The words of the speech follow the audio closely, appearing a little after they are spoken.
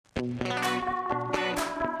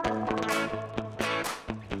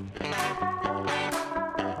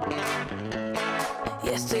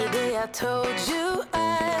Yesterday I told you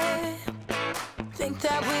I think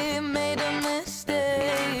that we made a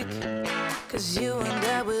mistake, 'cause you and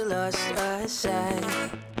I, we lost our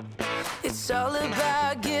sight. It's all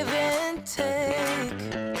about give and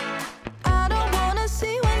take. I don't wanna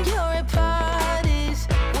see when you're at parties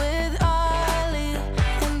with Ollie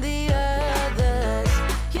and the others.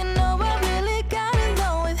 You know I really got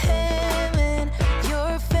along with him and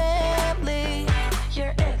your family.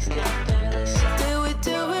 Your ex got barely saw. Did we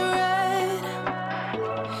do it right?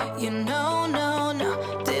 You know, no.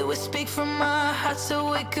 Did we speak from our hearts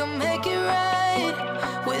so we could make it right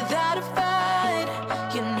without a fight?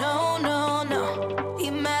 You know, no.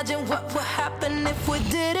 Imagine what would happen if we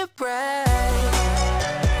did it right.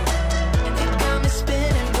 It got me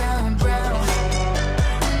spinning round, round.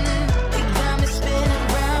 It got me spinning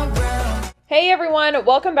round, round. Hey everyone,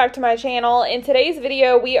 welcome back to my channel. In today's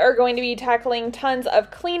video, we are going to be tackling tons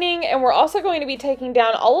of cleaning, and we're also going to be taking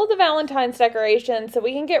down all of the Valentine's decorations so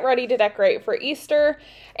we can get ready to decorate for Easter.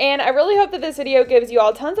 And I really hope that this video gives you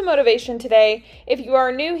all tons of motivation today. If you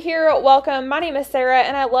are new here, welcome. My name is Sarah,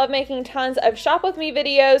 and I love making tons of shop with me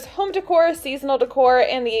videos, home decor, seasonal decor,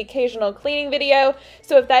 and the occasional cleaning video.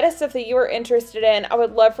 So if that is stuff that you are interested in, I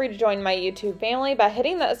would love for you to join my YouTube family by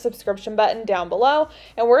hitting that subscription button down below.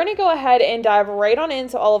 And we're going to go ahead and dive right on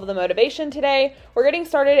into all of the motivation today. We're getting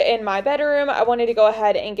started in my bedroom. I wanted to go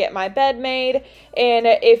ahead and get my bed made. And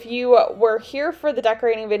if you were here for the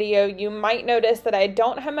decorating video, you might notice that I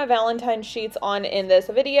don't have my Valentine sheets on in this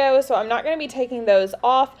video, so I'm not going to be taking those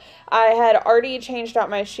off. I had already changed out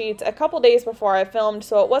my sheets a couple days before I filmed,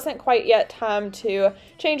 so it wasn't quite yet time to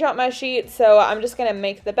change out my sheets. So I'm just going to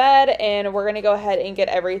make the bed, and we're going to go ahead and get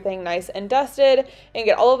everything nice and dusted and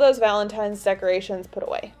get all of those Valentine's decorations put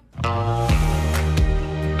away.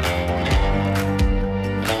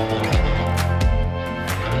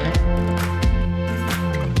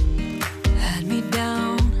 Had me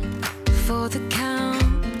down for the count.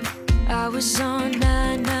 I was on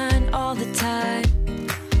 9-9 all the time.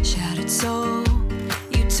 Shattered soul,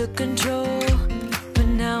 you took control, but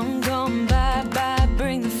now I'm gone bye-bye,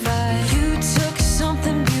 bring the fire. You took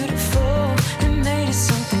something beautiful and made it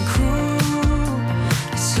something cruel.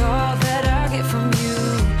 It's all that I get from you.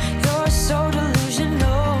 You're so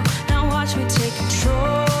delusional, now watch me take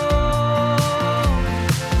control.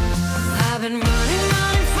 I've been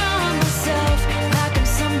running from myself like I'm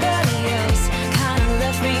somebody else. Kinda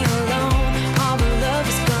left me alone, all the love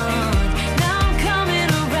is gone. Now I'm coming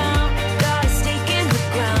around, got a stake in the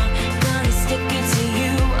ground. Gonna stick it to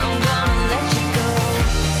you, I'm gonna let you go.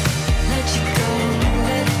 Let you go,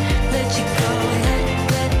 let you go,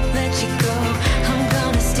 let you go. I'm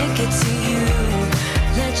gonna stick it to you.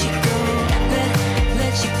 Let you go,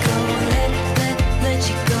 let you go, let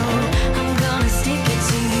you go. I'm gonna stick it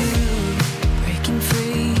to you. Breaking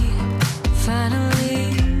free, finally,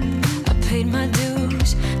 I paid my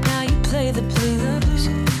dues. Now you play the blues.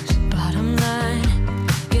 Bottom line,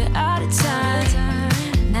 you're out of time.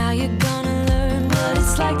 Now you're gonna learn what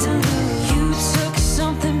it's like to lose. You took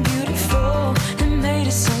something beautiful and made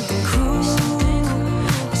it something cruel.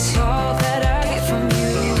 It's all that I get from you.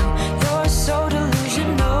 You're so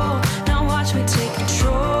delusional, now watch me take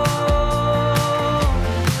control.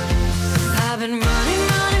 I've been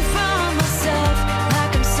running from myself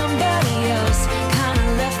like I'm somebody else. Kinda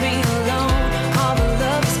left me alone, all the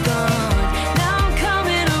love is gone. Now I'm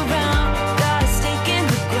coming around, got a stake in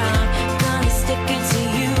the ground. Gonna stick it to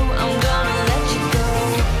you, I'm gonna let you go.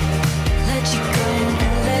 Let you go,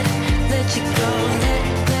 let you go,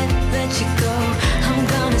 let you go. I'm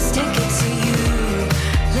gonna stick it to you.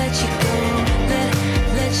 Let you go,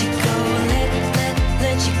 let you go,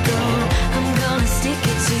 let you go. I'm gonna stick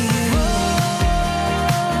it to you.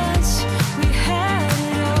 Once we had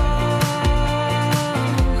it all,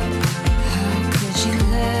 how could you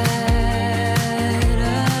let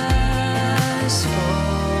us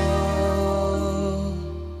fall?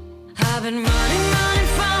 I've been running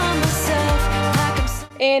from myself like I'm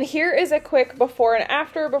And here is a quick before and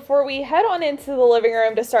after before we head on into the living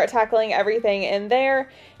room to start tackling everything in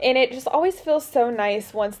there. And it just always feels so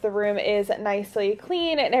nice once the room is nicely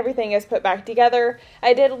clean and everything is put back together.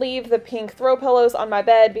 I did leave the pink throw pillows on my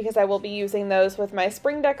bed because I will be using those with my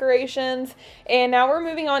spring decorations. And now we're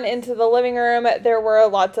moving on into the living room. There were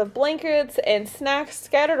lots of blankets and snacks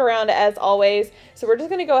scattered around as always. So we're just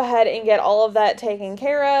going to go ahead and get all of that taken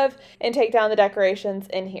care of and take down the decorations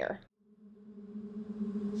in here.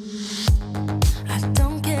 I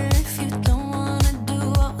don't care if you don't wanna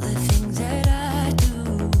do all the things that I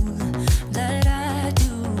do, that I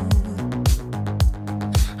do.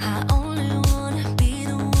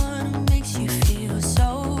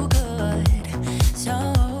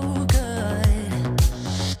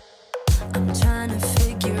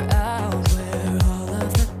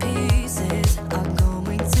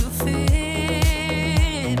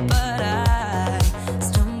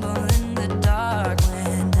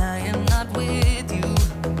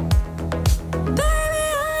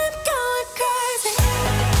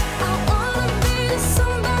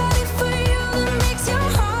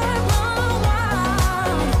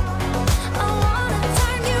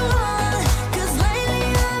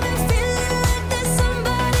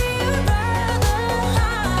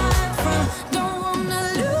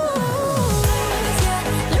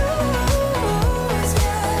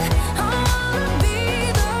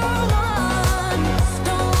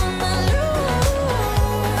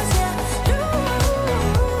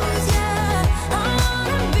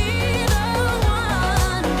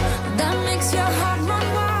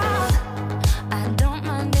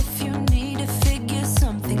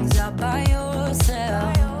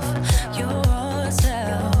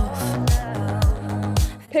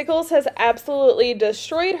 Tickles has absolutely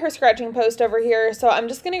destroyed her scratching post over here, so I'm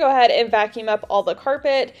just going to go ahead and vacuum up all the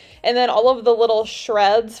carpet, and then all of the little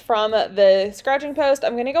shreds from the scratching post,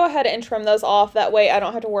 I'm going to go ahead and trim those off. That way I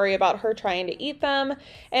don't have to worry about her trying to eat them.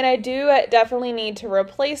 And I do definitely need to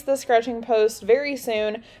replace the scratching post very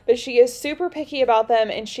soon, but she is super picky about them,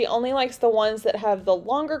 and she only likes the ones that have the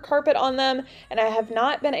longer carpet on them, and I have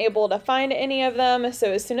not been able to find any of them,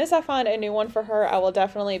 so as soon as I find a new one for her, I will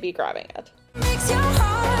definitely be grabbing it. Makes your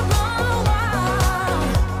heart run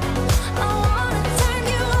wild. I wanna turn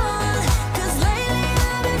you on, 'cause lately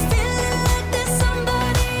I've been feeling like there's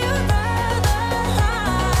somebody you'd rather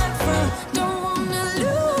hide from. Don't wanna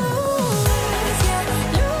lose, yeah,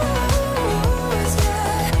 lose,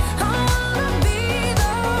 yeah. I wanna be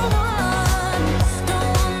the one.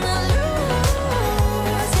 Don't wanna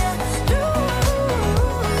lose, yeah,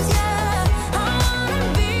 lose, yeah. I wanna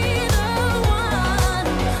be the one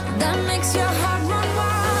that makes your heart run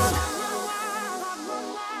wild.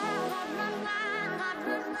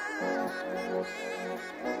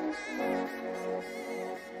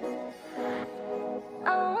 I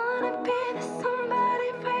wanna be the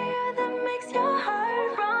somebody for you that makes your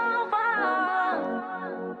heart run wild.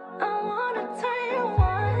 I wanna turn you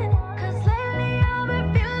on, 'cause lately I've been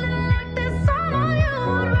feeling like there's someone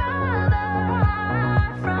you'd rather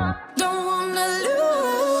hide from. Don't wanna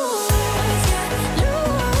lose, yeah,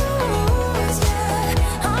 lose,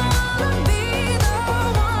 yeah. I wanna be the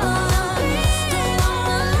one. Don't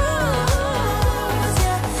wanna lose,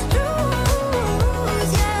 yeah,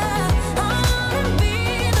 lose, yeah. I wanna be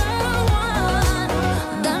the one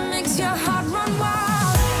that makes your heart run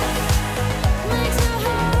wild. Makes your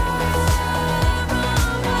heart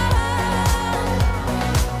run wild.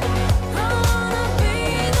 I wanna be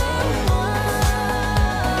the one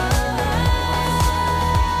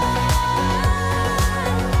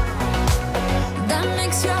that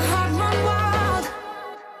makes your heart run wild.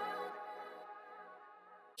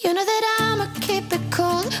 You know that I'ma keep it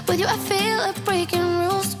cool. With you I feel like breaking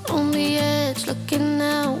rules. On the edge, looking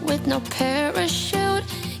out with no parachute.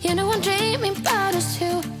 You know I'm dreaming about us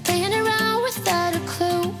two, playing around without a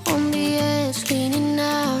clue. On the edge, leaning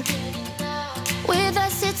out. With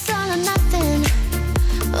us it's all or nothing.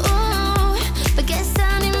 Ooh, but guess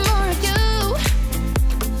I need more of you.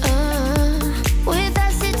 With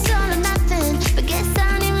us it's all or nothing, but guess I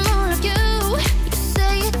need more of you. You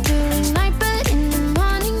say it during night, but in the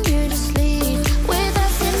morning you just leave. With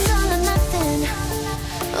us it's all or nothing.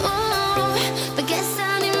 Ooh, but guess I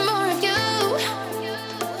need more of you.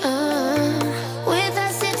 With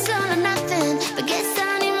us it's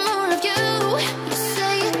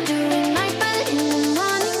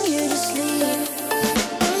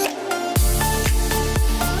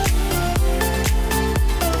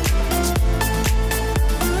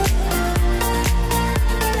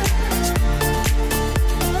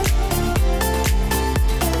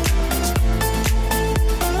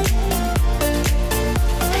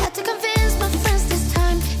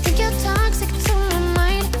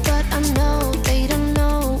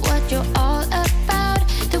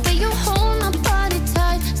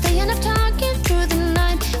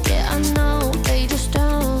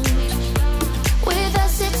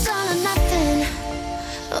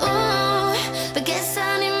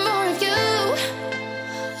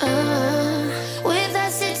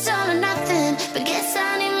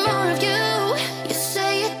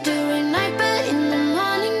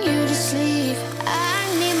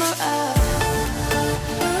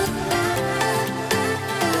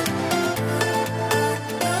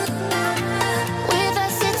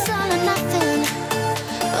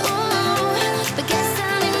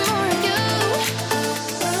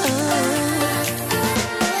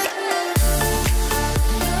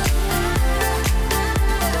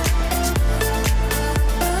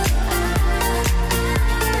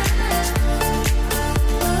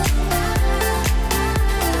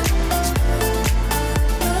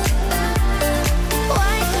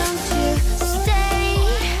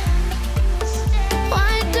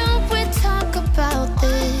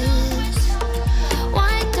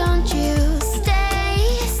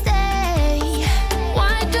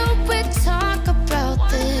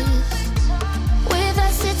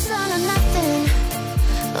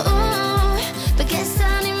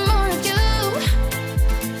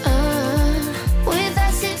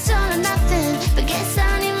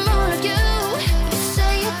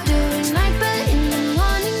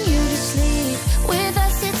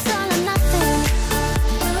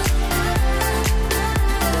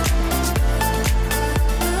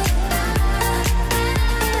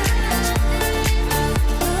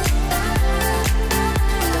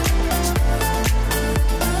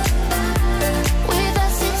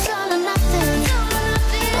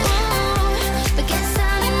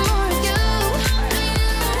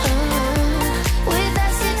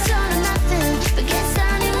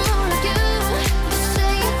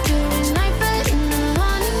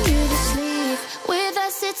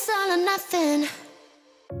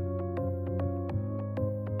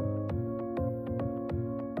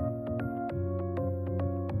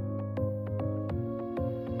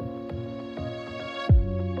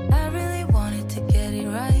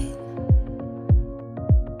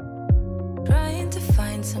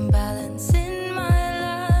find some balance in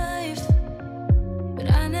my life,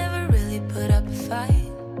 but I never really put up a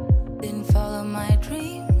fight. Didn't follow my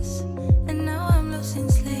dreams, and now I'm losing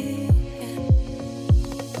sleep.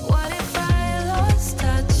 What if I lost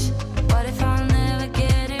touch? What if I'll never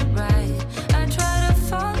get it right? I try to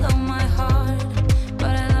follow my heart,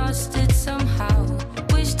 but I lost it somehow.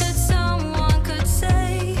 Wish that someone could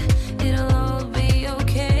say it'll all be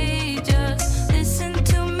okay. Just listen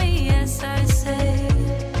to me as I say.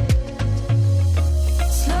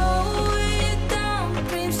 Slow it down,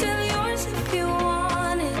 dreams still yours if you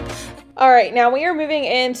want it. All right, now we are moving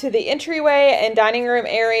into the entryway and dining room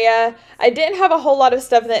area. I didn't have a whole lot of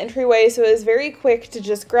stuff in the entryway, so it was very quick to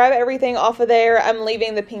just grab everything off of there. I'm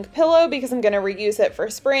leaving the pink pillow because I'm going to reuse it for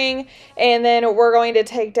spring. And then we're going to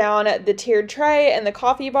take down the tiered tray and the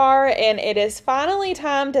coffee bar. And it is finally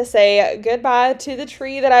time to say goodbye to the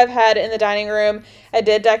tree that I've had in the dining room. I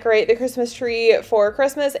did decorate the Christmas tree for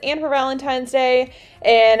Christmas and for Valentine's Day,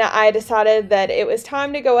 and I decided that it was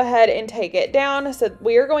time to go ahead and take it down. So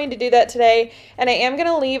we are going to do that today, and I am going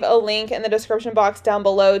to leave a link in the description box down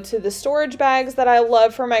below to the storage bags that I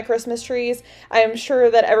love for my Christmas trees. I am sure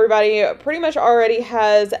that everybody pretty much already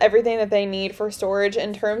has everything that they need for storage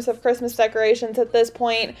in terms of Christmas decorations at this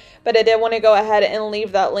point, but I did want to go ahead and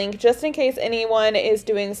leave that link just in case anyone is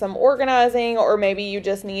doing some organizing, or maybe you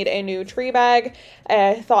just need a new tree bag.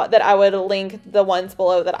 I thought that I would link the ones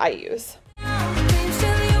below that I use. Dreams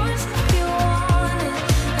still yours if you want it.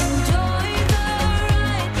 Enjoy the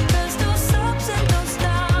ride. There's those ups and those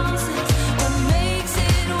downs. It's what makes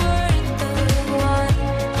it worth the while.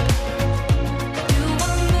 You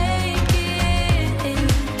will make it in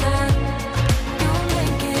time. You'll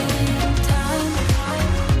make it in time.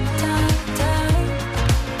 Time.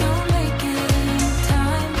 You'll make it in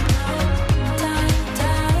time.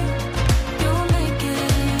 Time. You'll make it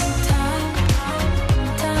in time.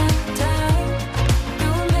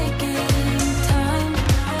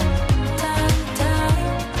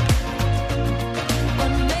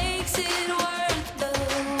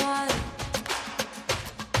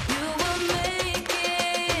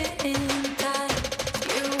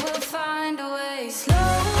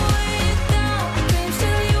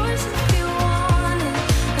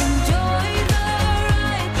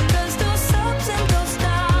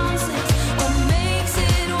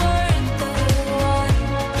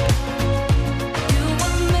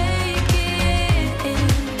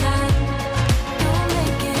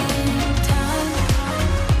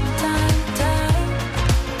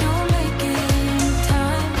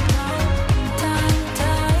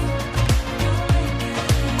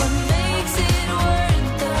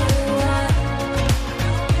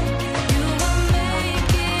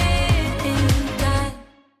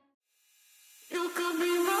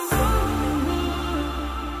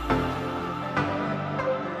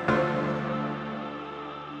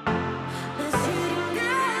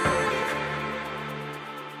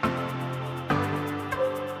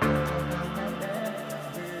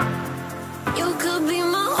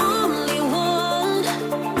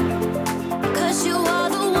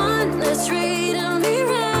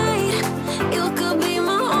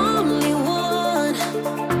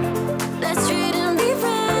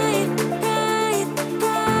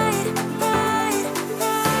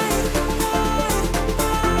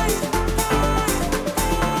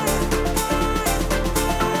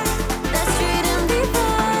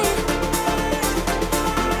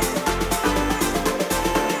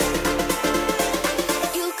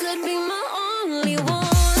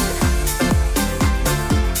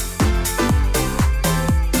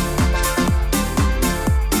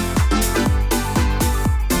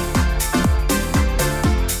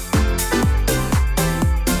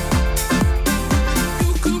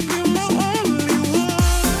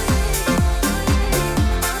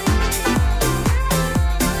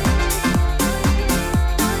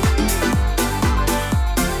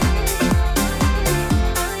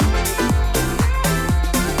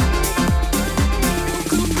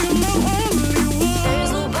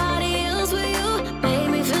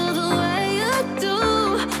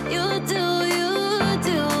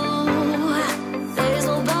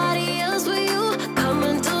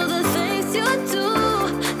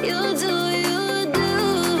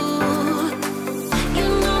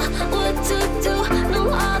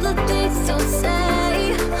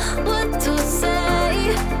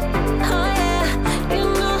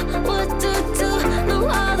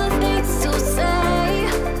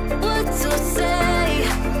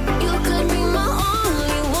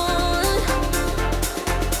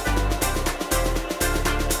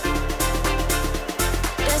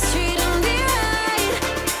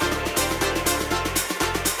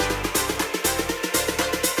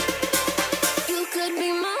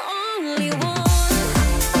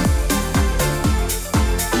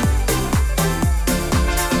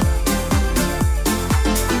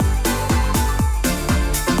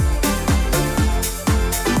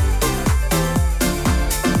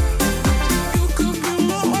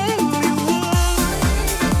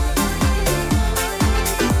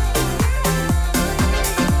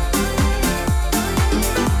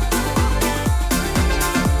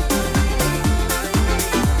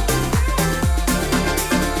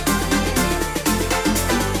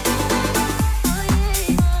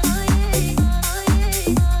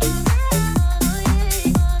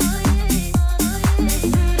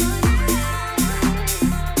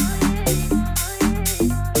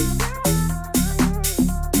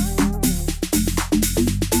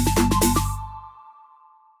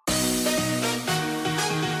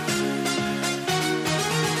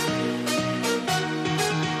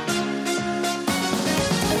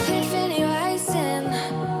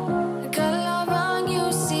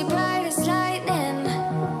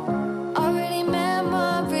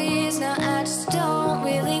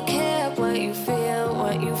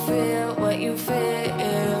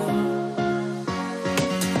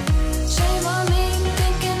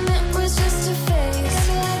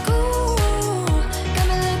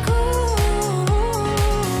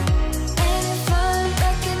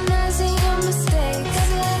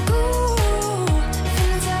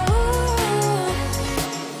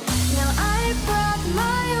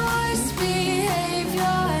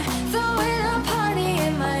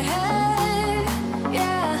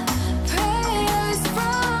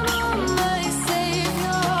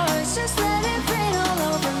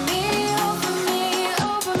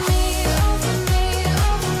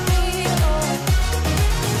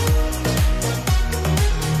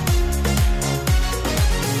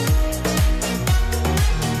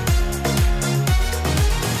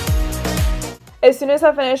 As soon as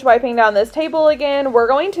I finish wiping down this table again, we're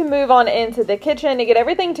going to move on into the kitchen to get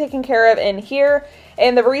everything taken care of in here.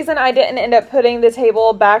 And the reason I didn't end up putting the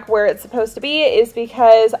table back where it's supposed to be is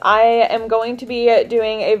because I am going to be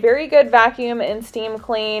doing a very good vacuum and steam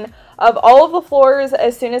clean of all of the floors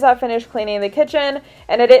as soon as I finish cleaning the kitchen,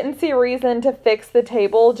 and I didn't see a reason to fix the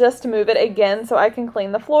table just to move it again so I can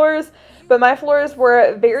clean the floors. But my floors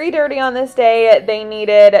were very dirty on this day. They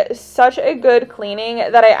needed such a good cleaning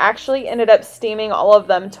that I actually ended up steaming all of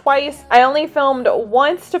them twice. I only filmed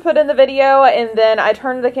once to put in the video, and then I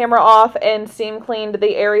turned the camera off and steam cleaned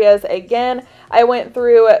the areas again. I went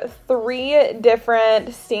through 3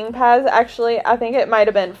 different steam pads. Actually, I think it might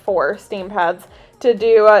have been 4 steam pads to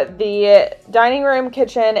do the dining room,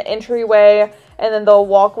 kitchen, entryway, and then the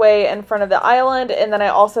walkway in front of the island. And then I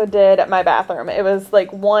also did my bathroom. It was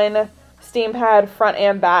like 1 steam pad front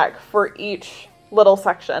and back for each little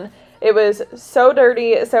section. It was so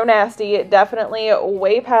dirty, so nasty, definitely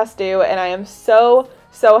way past due, and I am so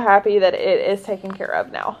happy that it is taken care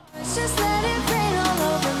of now. Just let it rain all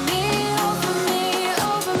over me, over me,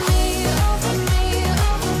 over me, over me,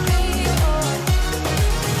 over me,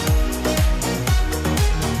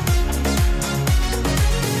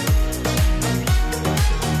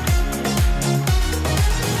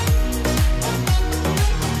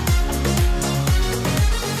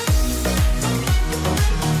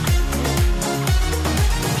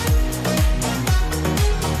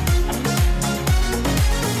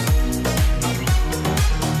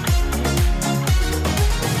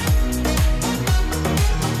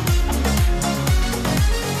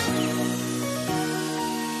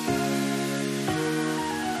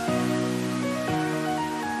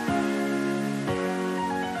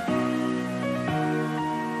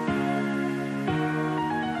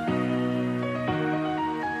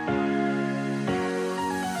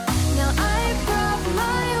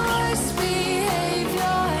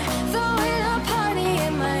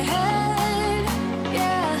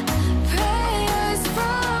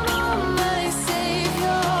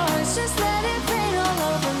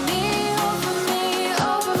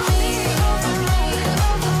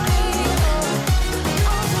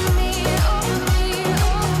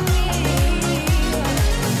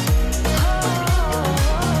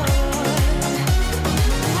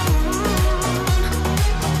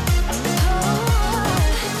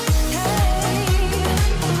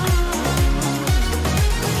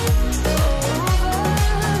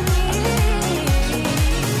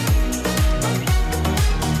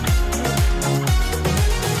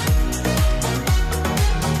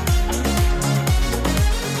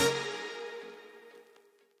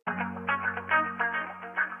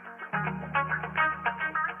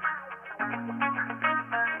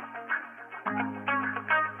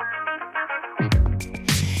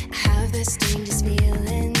 this dangerous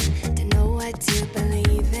feeling, to know what to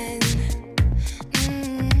believe in.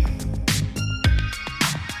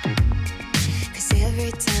 Cause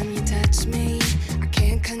every time you touch me, I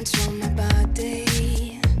can't control my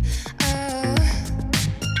body. Oh,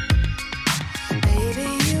 baby,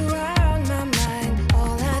 you are on my mind,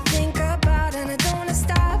 all I think about, and I don't wanna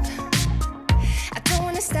stop. I don't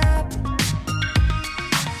wanna stop.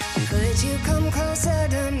 Could you come closer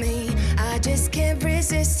to me? I just can't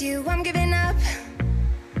resist you. I'm giving up.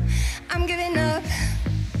 I'm giving up.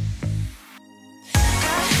 I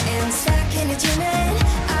am stuck in a dreaming.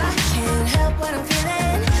 I can't help what I'm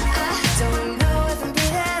feeling. I don't know if I'm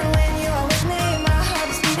breathing when you are with me. My heart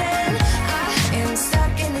is beating. I am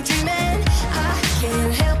stuck in a dreaming. I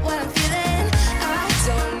can't help what I'm feeling. I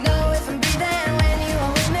don't know if I'm breathing when you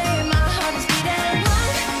are with me. My heart is beating.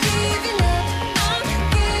 I'm giving up. I'm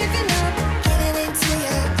giving up. Getting into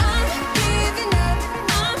you. I'm giving up.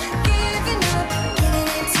 I'm giving up. Getting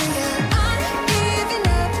into you. I'm giving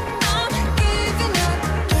up. I'm giving up.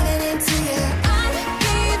 Getting into you. I'm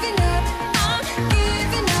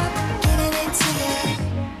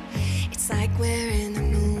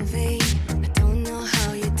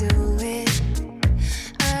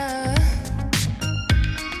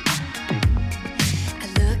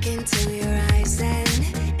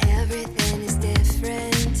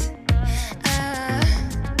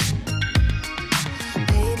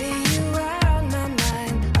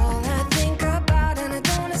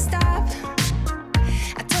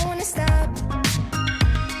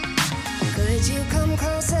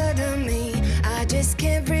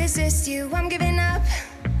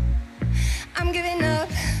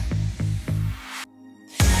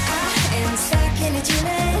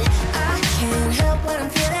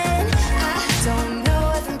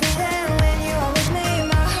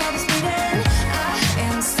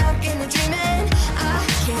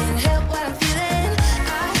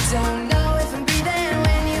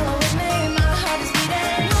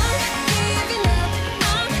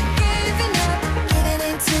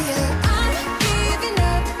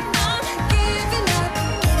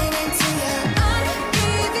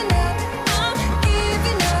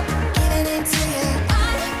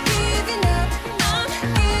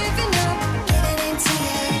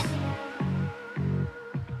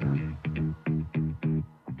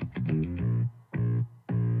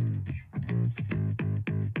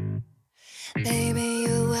Baby,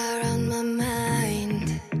 you are on my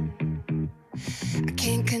mind. I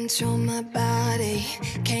can't control my body,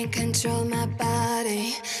 can't control my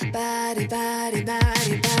body. Body, body,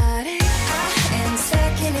 body, body. I am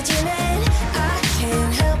stuck in a dreaming. I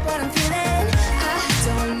can't help what I'm feeling. I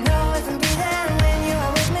don't know if I'm breathing when you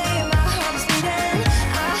are with me. My heart is beating.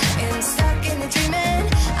 I am stuck in a dreaming.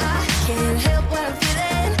 I can't help what I'm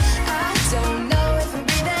feeling. I don't know if I'm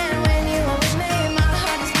breathing when you are with me. My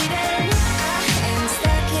heart is beating. I am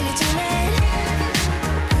stuck in a dreaming.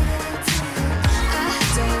 I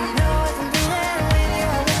don't know if I'm breathing when you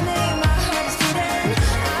are with me. My heart is beating.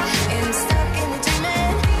 I am stuck in a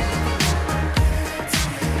dreaming.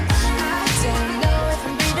 I don't know if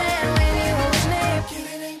I'm breathing when you are with me.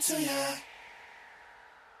 Giving into you.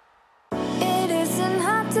 It isn't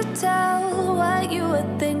hard to tell what you were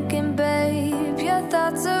thinking, babe. Your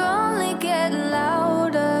thoughts are only getting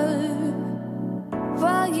louder.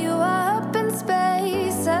 While you are up in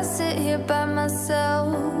space, I sit here by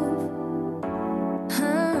myself.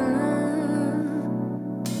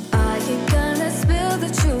 Are you gonna spill the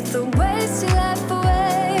truth or waste your life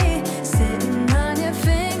away? Sitting on your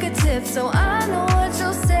fingertips, so I know what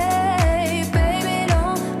you'll say. Baby,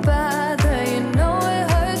 don't bother, you know it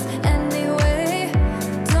hurts anyway.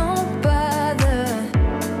 Don't bother,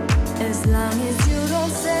 as long as you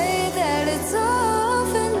don't say that it's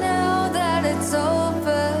over now, that it's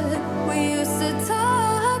over. We used to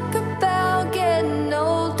talk about getting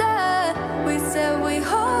older. We said we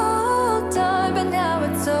hold on, but now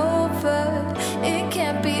it's over. It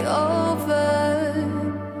can't be over,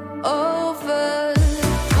 over.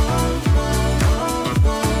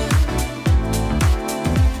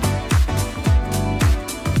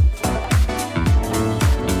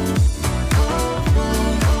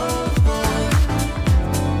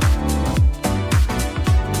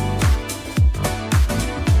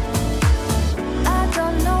 I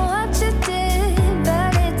don't know what you did,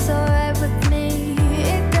 but it's alright with me.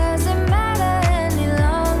 It doesn't matter any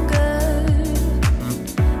longer.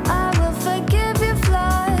 I will forgive your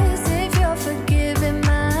flaws if you're forgiving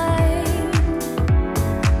mine.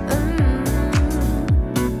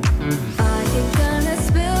 Are you gonna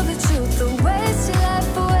spill the truth or waste your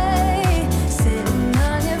life away? Sitting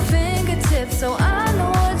on your fingertips, so I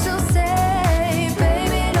know what you'll say.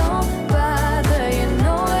 Baby, don't bother, you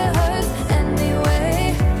know it hurts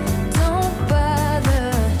anyway. Don't bother,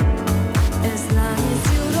 as long as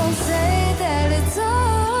you don't say that it's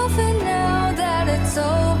over now, that it's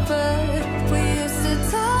over. We used to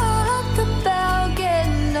talk about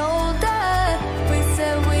getting older. We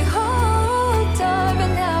said we hold on,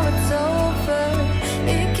 but now it's over.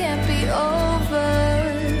 It can't be over,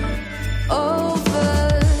 over.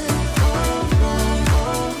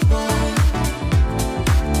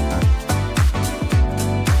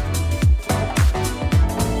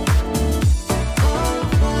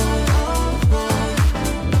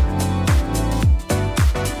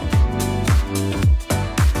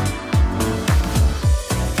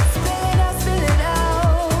 Spill it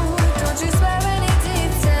out, don't you spare any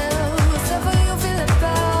details of how you feel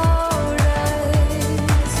about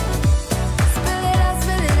us. Spill it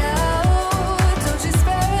out, don't you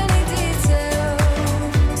spare any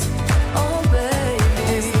details. Oh baby,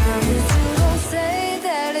 as long as you don't say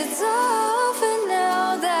that it's over now,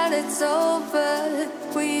 that it's over.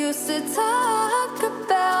 We used to talk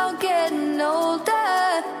about getting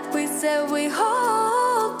older. We said we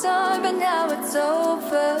hold on, but now it's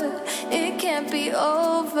over. It can't be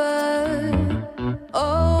over,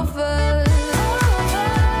 over.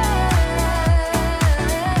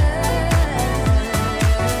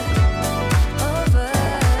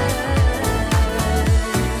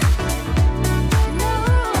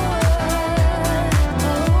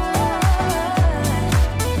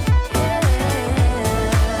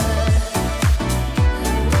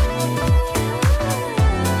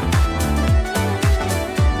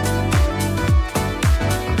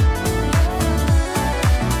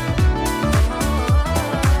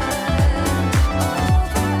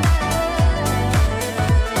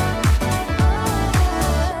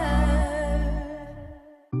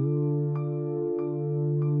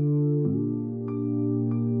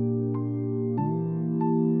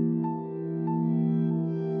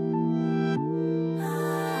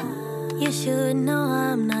 You should know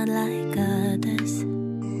I'm not like others.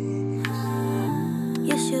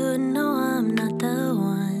 You should know I'm not the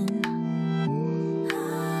one.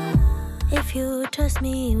 If you trust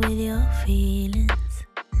me with your feelings,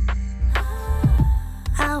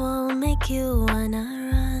 I won't make you wanna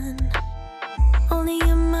run. Only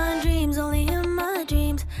in my dreams, only in my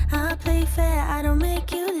dreams. I play fair, I don't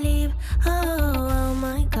make you leave. Oh, oh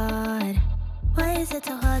my God.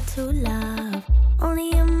 to love.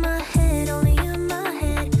 Only in my head, only in my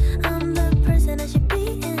head. I'm the person I should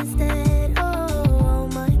be instead. Oh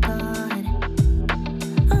my God,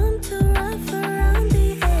 I'm too rough around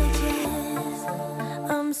the edges.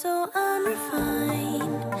 I'm so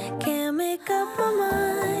unrefined, can't make up my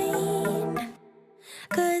mind.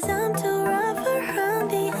 'Cause I'm too rough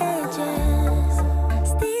around the edges.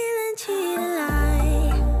 Steal and cheat and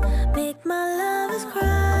lie, make my lovers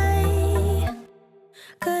cry.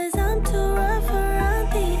 'Cause I'm too rough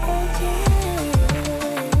around the edges.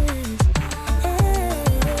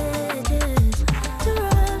 Edges. Too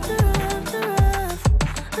rough, too rough, too rough.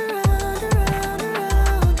 Around, around,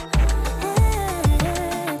 around.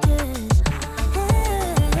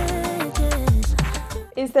 Edges.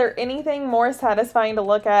 Is there anything more satisfying to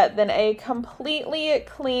look at than a completely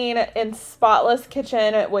clean and spotless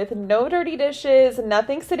kitchen with no dirty dishes,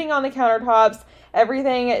 nothing sitting on the countertops,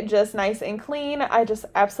 everything just nice and clean? I just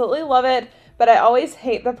absolutely love it, but I always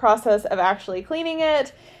hate the process of actually cleaning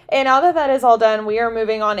it. And now that that is all done, we are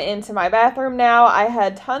moving on into my bathroom now. I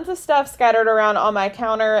had tons of stuff scattered around on my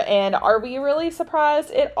counter, and are we really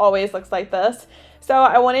surprised? It always looks like this. So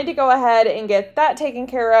I wanted to go ahead and get that taken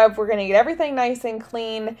care of. We're going to get everything nice and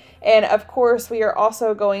clean. And of course, we are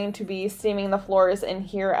also going to be steaming the floors in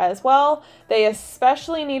here as well. They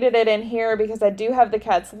especially needed it in here because I do have the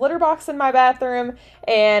cat's litter box in my bathroom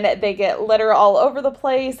and they get litter all over the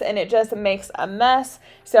place and it just makes a mess.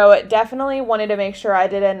 So definitely wanted to make sure I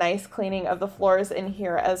did a nice cleaning of the floors in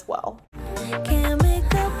here as well. Can't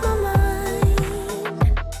make up my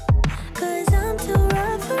mind, 'cause I'm too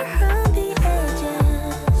rough around the edges.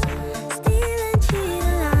 Steal and cheat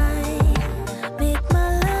and lie, make my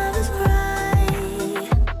lovers cry.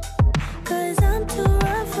 'Cause I'm too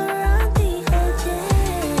rough around the edges.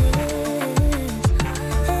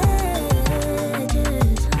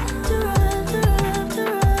 Edges. Too rough, too rough, too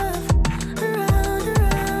rough. Around,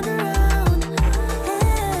 around, around.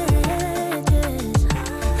 Edges.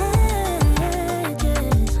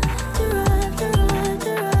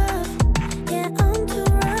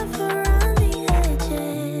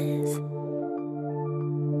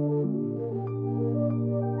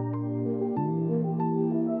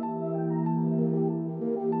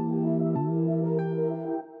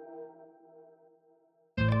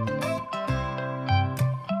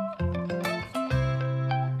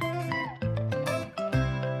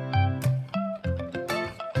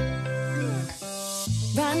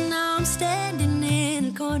 Right now I'm standing in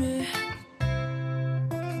a corner.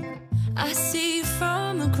 I see you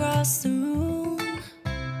from across the room.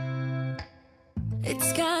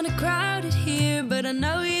 It's kinda crowded here, but I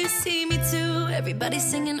know you see me too. Everybody's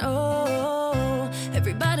singing, oh,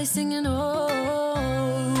 everybody's singing, oh.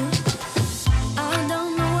 I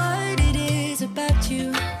don't know what it is about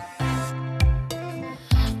you.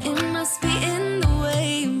 It must be in the way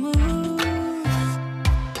you move.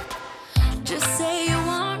 Just say you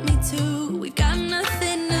want me to. We got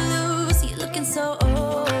nothing to lose. You're looking so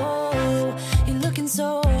old. You're looking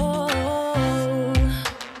so old.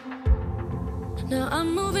 Now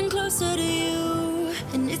I'm moving closer to you,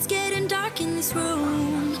 and it's getting dark in this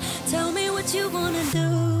room. Tell me what you wanna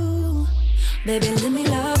do. Baby, let me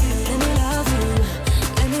love you, let me love you.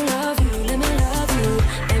 Let me love you, let me love you.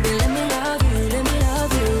 Baby, let me love you, let me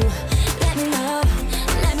love you. Let me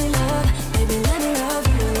love, baby, let me love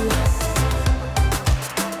you.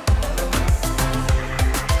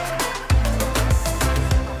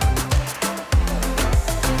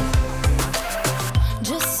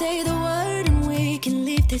 Just say the word and we can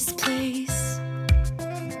leave this place.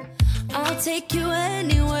 I'll take you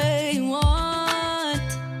anywhere you want.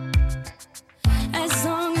 As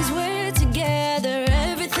long as we're together,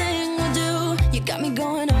 everything we'll do. You got me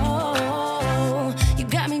going, oh. You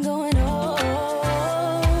got me going, oh.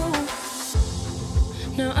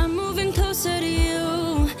 Now I'm moving closer to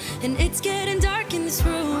you, and it's getting dark in this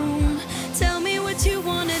room. Tell me what you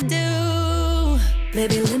wanna do.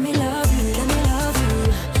 Baby, let me love you, let me love you.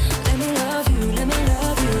 Let me love you, let me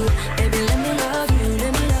love you. Baby, let me love you,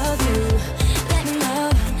 let me love you. Let me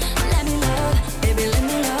love, baby, let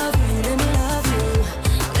me love you, let me love you.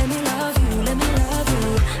 Let me love you, let me love you.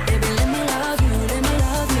 Baby, let me love you, let me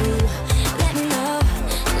love you. Let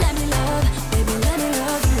me love, baby, let me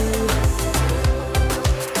love you.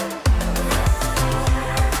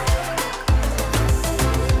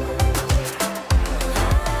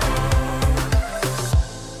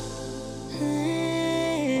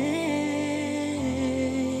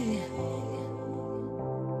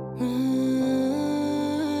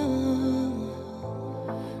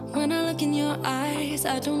 When I look in your eyes,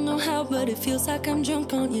 I don't know how, but it feels like I'm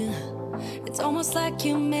drunk on you. It's almost like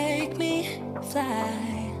you make me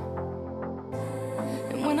fly.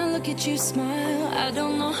 And when I look at you smile, I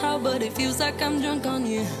don't know how, but it feels like I'm drunk on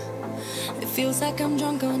you. It feels like I'm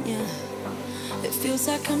drunk on you. It feels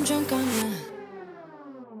like I'm drunk on you.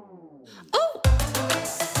 Oh!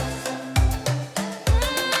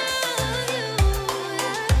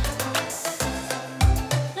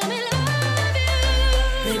 Let me love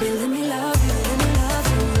you. Baby, let me love you, let me love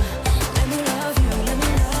you. Let me love you, let me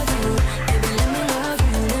love you. Baby, let me love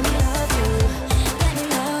you, let me love you. Let me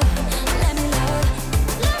love, let me love,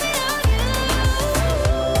 let me love you.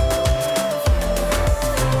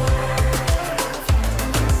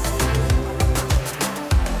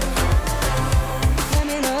 Let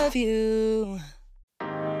me love you.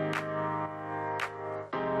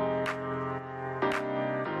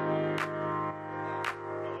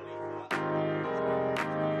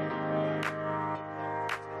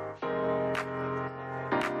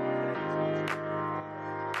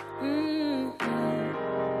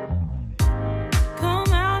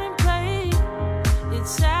 Come out and play.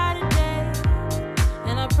 It's Saturday,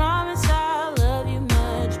 and I promise I'll love you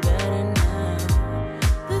much better now.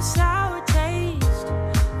 The sour taste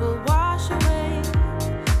will wash away,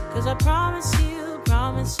 'cause I promise you,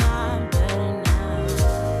 promise I'm better now.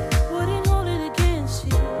 Wouldn't hold it against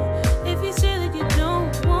you if you say that you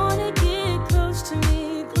don't wanna get close to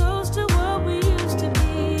me, close to what we used to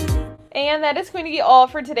be. And that is going to be all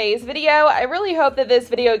for today's video. I really hope that this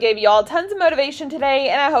video gave you all tons of motivation today,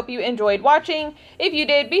 and I hope you enjoyed watching. If you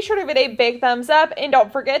did, be sure to give it a big thumbs up, and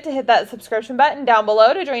don't forget to hit that subscription button down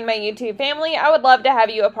below to join my YouTube family. I would love to have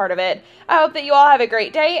you a part of it. I hope that you all have a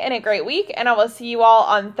great day and a great week, and I will see you all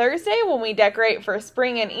on Thursday when we decorate for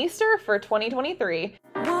spring and Easter for 2023.